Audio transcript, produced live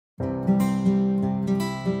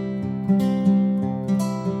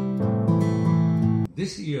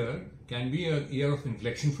This year can be a year of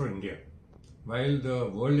inflection for India. While the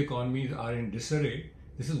world economies are in disarray,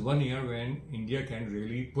 this is one year when India can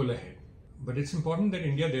really pull ahead. But it's important that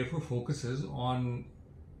India therefore focuses on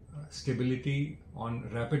stability, on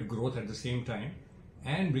rapid growth at the same time,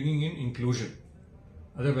 and bringing in inclusion.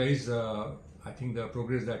 Otherwise, I think the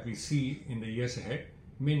progress that we see in the years ahead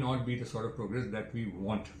may not be the sort of progress that we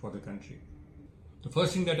want for the country. The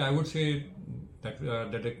first thing that I would say that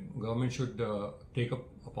the government should take up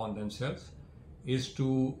upon themselves is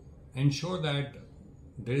to ensure that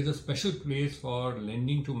there is a special place for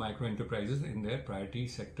lending to micro enterprises in their priority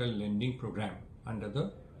sector lending program under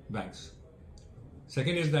the banks.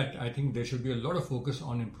 Second is that I think there should be a lot of focus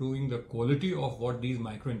on improving the quality of what these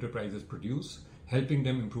micro enterprises produce, helping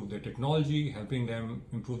them improve their technology, helping them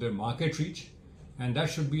improve their market reach. And that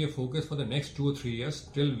should be a focus for the next 2 or 3 years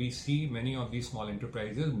till we see many of these small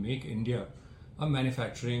enterprises make India a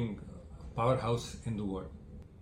manufacturing powerhouse in the world.